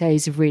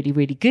photos of really,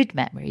 really good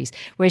memories.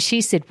 Whereas she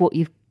said what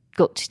you've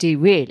got to do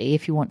really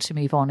if you want to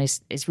move on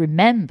is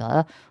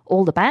remember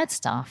all the bad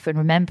stuff and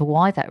remember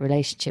why that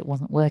relationship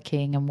wasn't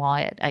working and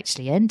why it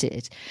actually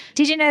ended.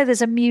 Did you know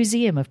there's a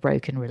museum of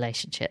broken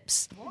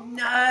relationships?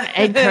 No.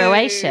 In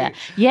Croatia?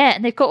 Yeah,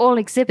 and they've got all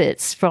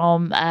exhibits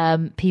from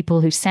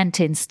people who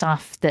sent in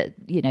stuff that,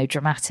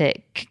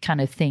 dramatic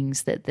kind of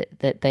things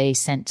that they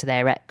sent to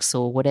their ex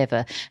or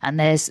whatever. And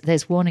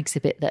there's one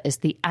exhibit that is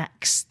the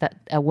axe that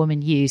a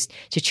woman used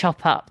to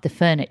chop up the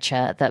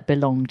furniture that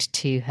belonged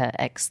to her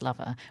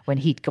ex-lover when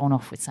he'd gone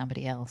off with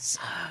somebody else.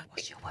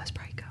 What's your worst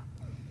breakup?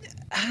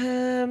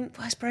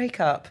 Worst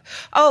breakup?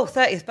 Oh,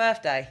 30th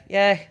birthday.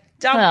 Yeah.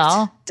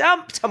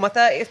 Dumped on my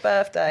 30th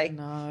birthday.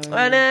 No.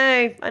 I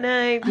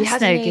know.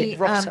 That's no good.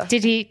 Rotter.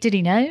 Did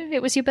he know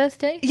it was your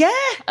birthday? Yeah.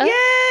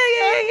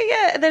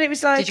 And then it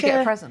was like, Did you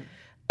get a present?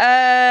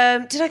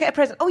 did I get a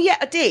present? Oh yeah,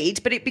 I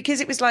did, but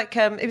because it was like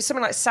it was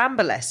something like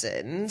samba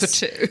lessons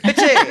For two. so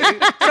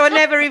I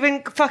never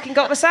even fucking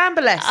got the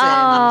samba lessons.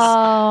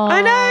 Oh.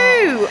 I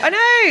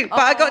know, but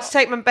I got to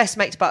take my best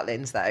mate to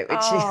Butlins though, which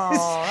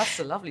Oh, that's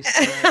a lovely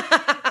story.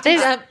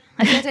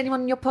 Have you had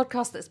anyone on your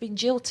podcast that's been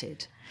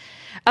jilted?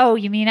 Oh,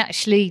 you mean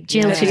actually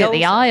jilted Yeah. at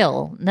the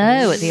aisle?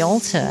 No, at the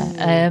altar.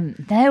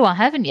 No, I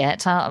haven't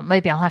yet.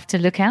 Maybe I'll have to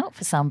look out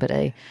for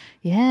somebody.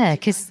 Yeah,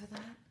 because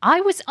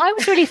I was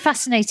really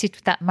fascinated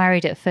with that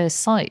Married at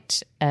First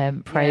Sight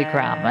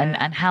program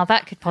and how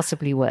that could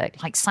possibly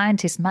work. Like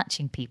scientists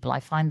matching people, I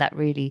find that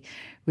really,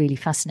 really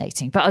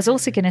fascinating. But I was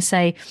also going to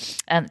say,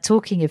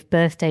 talking of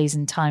birthdays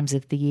and times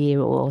of the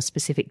year or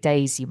specific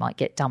days you might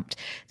get dumped,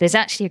 there's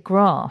actually a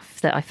graph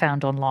that I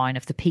found online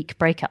of the peak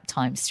breakup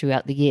times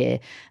throughout the year,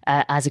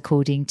 as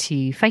according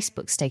to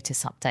Facebook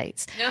status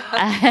updates.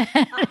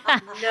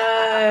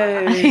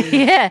 no.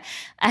 Yeah,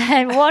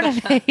 and one of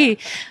the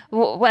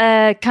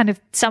kind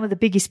of some of the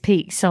biggest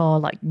peaks are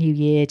like New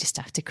Year, just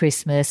after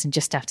Christmas, and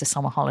just after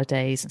summer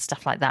holidays and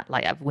stuff like that.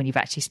 Like when you've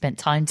actually spent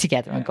time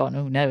together and gone,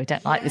 oh no, I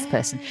don't like this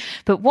person.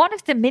 But one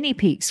of the mini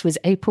peaks was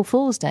April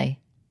Fool's Day,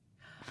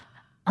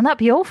 and that'd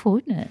be awful,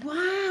 wouldn't it?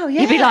 Wow,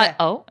 yeah. You'd be like,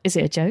 oh, is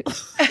it a joke?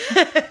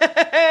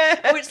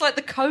 Oh, it's like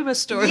the coma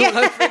story all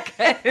over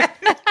again.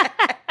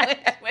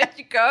 Where'd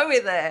you go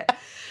with it?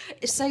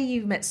 Say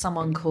you met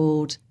someone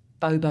called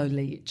Bobo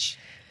Leach.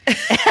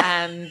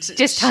 And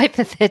Just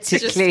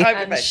hypothetically.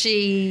 and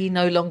she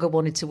no longer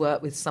wanted to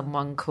work with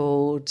someone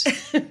called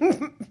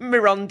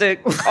Miranda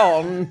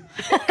Con.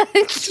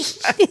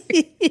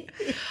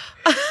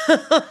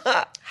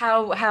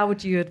 how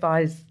would you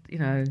advise,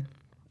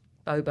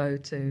 Bobo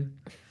to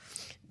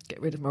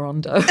get rid of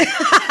Miranda?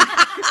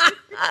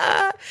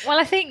 Well,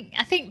 I think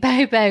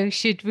Bobo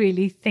should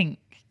really think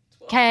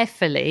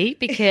carefully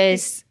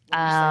because.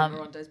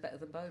 Miranda's better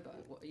than Bobo.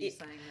 What are you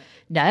saying?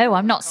 No,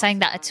 I'm not saying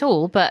that at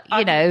all. But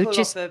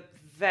Just a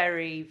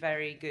very,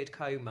 very good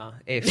coma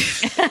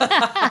if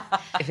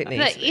if it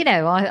needs. But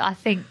I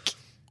think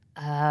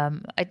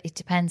it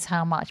depends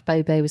how much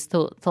Bobo has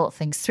thought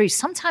things through.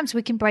 Sometimes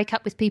we can break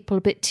up with people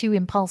a bit too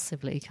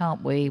impulsively,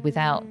 can't we?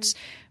 Without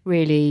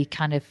really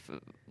kind of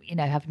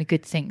having a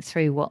good think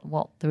through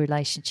what the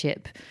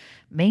relationship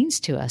means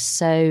to us.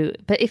 So,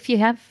 but if you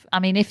have,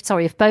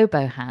 if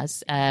Bobo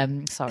has,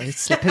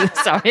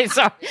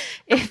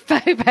 if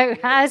Bobo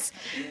has.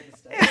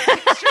 Strange,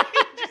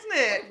 isn't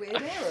it? Weird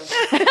error.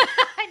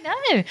 I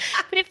know,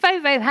 but if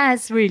Bobo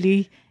has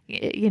really,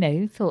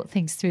 thought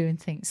things through and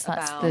thinks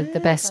that's the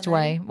best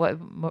way.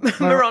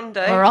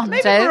 Mirando.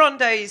 Maybe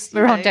Mirando's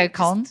Mirando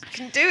Con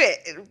can do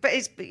it, but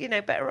he's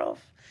better off.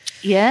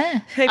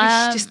 Yeah, Maybe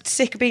she's just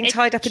sick of being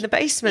tied up in the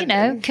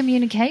basement.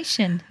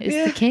 Communication is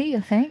the key, I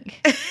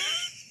think.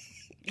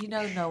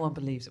 No one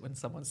believes it when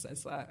someone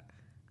says that.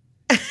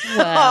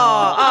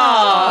 Well,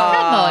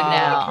 come on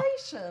now.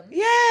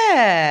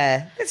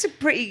 Yeah, that's a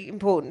pretty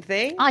important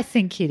thing. I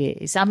think it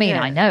is. I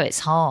know it's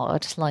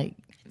hard. Like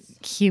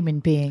human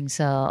beings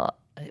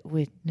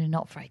we're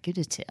not very good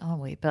at it, are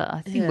we? But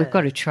I think we've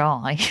got to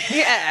try.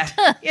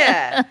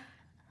 Yeah.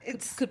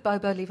 Could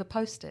Bobo leave a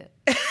post-it?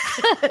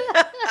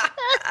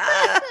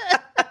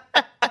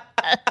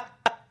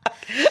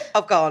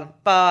 I've gone.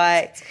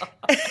 Bye.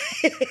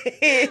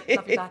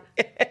 Love you, bye.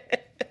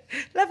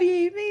 Love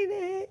you, mean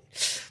it.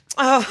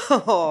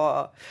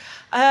 Oh.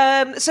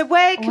 So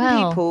where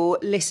can people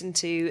listen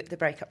to the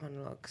breakup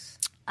monologues?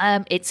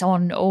 It's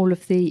on all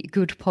of the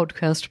good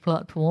podcast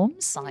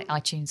platforms, like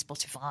iTunes,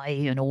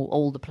 Spotify, and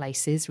all the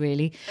places,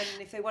 really.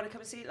 And if they want to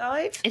come and see it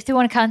live? If they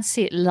want to come and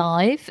see it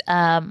live,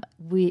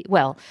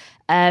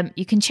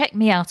 you can check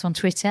me out on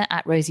Twitter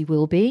at Rosie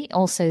Wilby,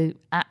 also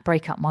at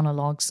Breakup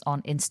Monologues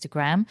on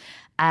Instagram.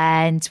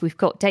 And we've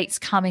got dates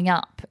coming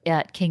up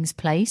at King's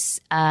Place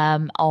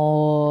on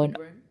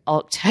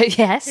October,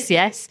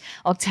 yes,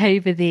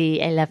 October the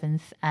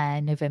 11th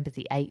and November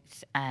the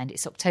 8th, and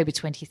it's October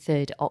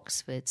 23rd,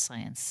 Oxford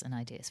Science and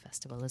Ideas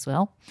Festival as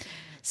well.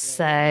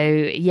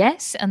 So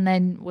yes, and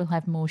then we'll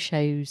have more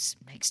shows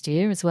next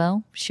year as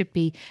well. Should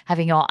be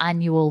having our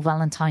annual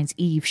Valentine's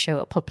Eve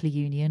show at Poplar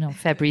Union on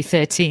February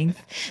 13th.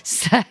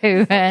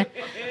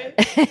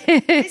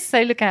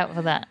 So look out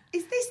for that.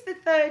 Is this the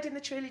third in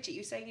the trilogy?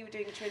 You were saying you were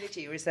doing a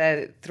trilogy, or is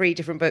there 3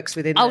 different books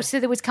within? So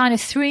there was kind of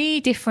 3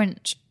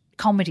 different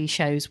comedy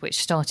shows which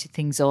started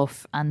things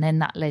off, and then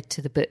that led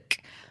to the book,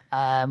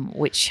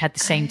 which had the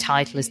same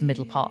title as the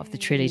middle part of the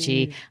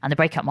trilogy. And the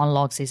Breakup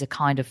Monologues is a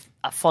kind of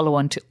a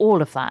follow-on to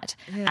all of that,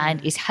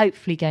 and is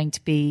hopefully going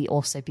to be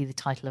the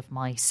title of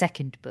my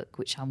second book,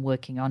 which I'm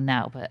working on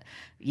now. But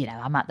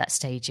I'm at that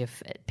stage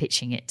of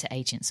pitching it to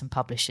agents and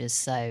publishers,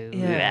 so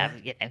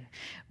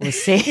we'll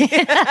see.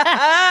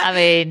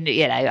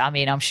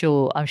 I'm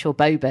sure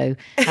Bobo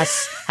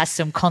has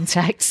some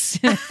contacts.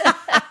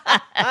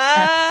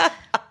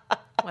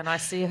 When I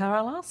see her,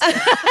 I'll ask her.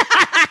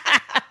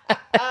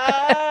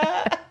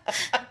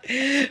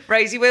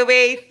 Rosie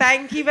Wilby,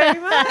 thank you very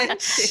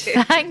much.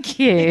 Thank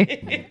you.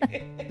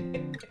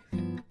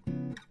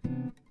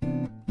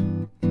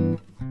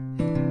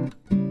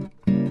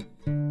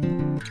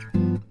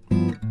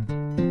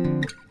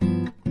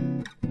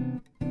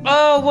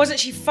 Oh, wasn't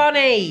she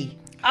funny?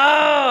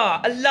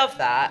 I love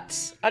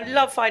that. I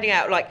love finding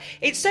out. Like,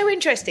 it's so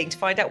interesting to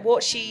find out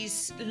what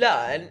she's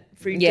learned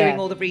through doing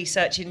all the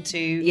research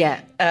into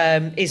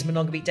is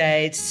monogamy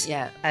dead?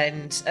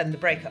 And the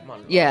breakup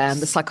monologues. Yeah,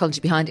 and the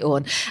psychology behind it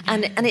all.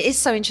 And it is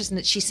so interesting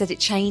that she said it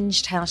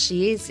changed how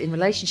she is in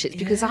relationships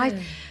because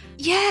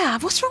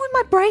what's wrong with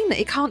my brain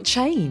that it can't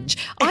change?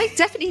 I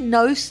definitely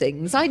know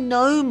things. I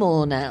know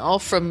more now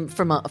from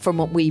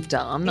what we've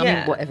done. I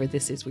mean, whatever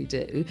this is we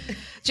do. Do you know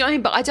what I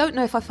mean? But I don't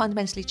know if I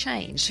fundamentally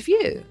changed. Have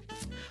you?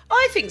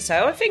 I think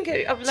so. I think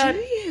I've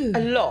learned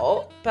a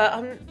lot,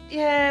 but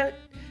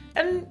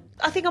and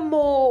I think I'm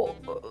more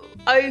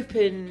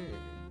open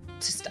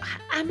to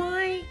am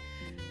I?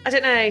 I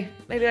don't know.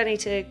 Maybe I need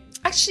to.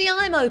 Actually,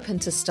 I'm open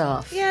to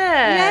stuff.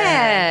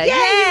 Yeah. You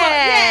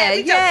are.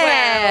 We done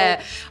well.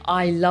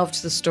 I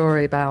loved the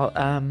story about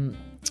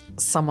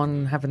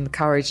someone having the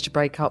courage to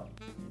break up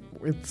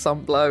with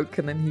some bloke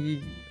and then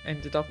he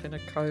ended up in a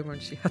coma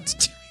and she had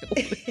to do it all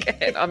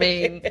again. I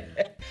mean,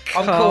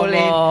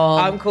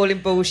 I'm calling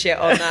bullshit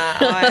on that.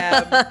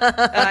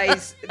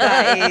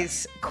 That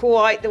is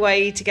quite the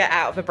way to get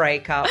out of a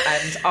breakup,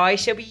 and I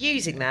shall be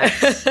using that.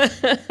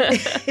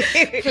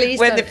 Please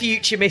when the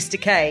future Mr.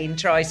 Kane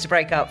tries to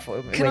break up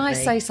with me. Can I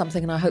say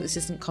something, and I hope this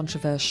isn't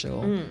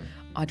controversial?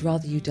 I'd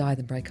rather you die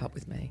than break up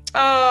with me.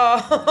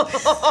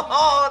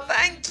 Oh,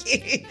 thank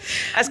you.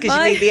 That's because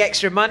you need the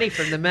extra money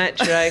from the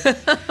Metro.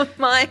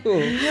 That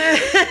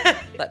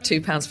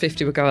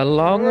 £2.50 would go a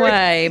long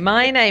way.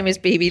 My name is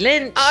BB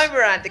Lynch. I'm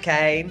Miranda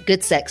Kane.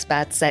 Good Sex,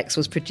 Bad Sex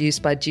was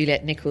produced by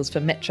Juliet Nichols for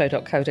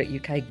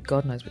metro.co.uk.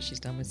 God knows what she's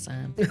done with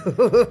Sam.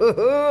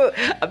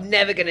 I'm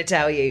never going to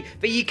tell you.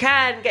 But you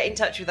can get in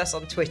touch with us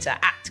on Twitter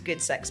at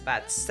Good Sex,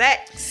 Bad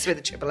Sex with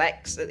a triple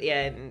X at the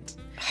end.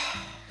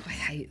 I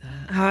hate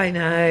that. I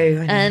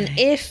know. And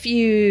if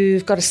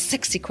you've got a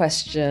sexy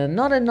question,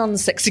 not a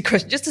non-sexy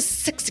question, just a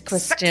sexy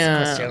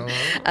question.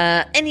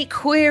 Any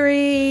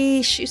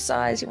query, shoe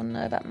size, you want to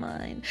know about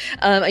mine,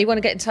 or you want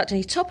to get in touch,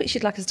 any topics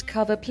you'd like us to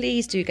cover,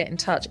 please do get in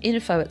touch.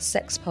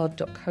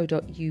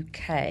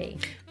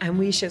 info@sexpod.co.uk. And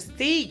we shall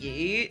see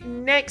you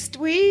next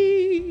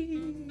week.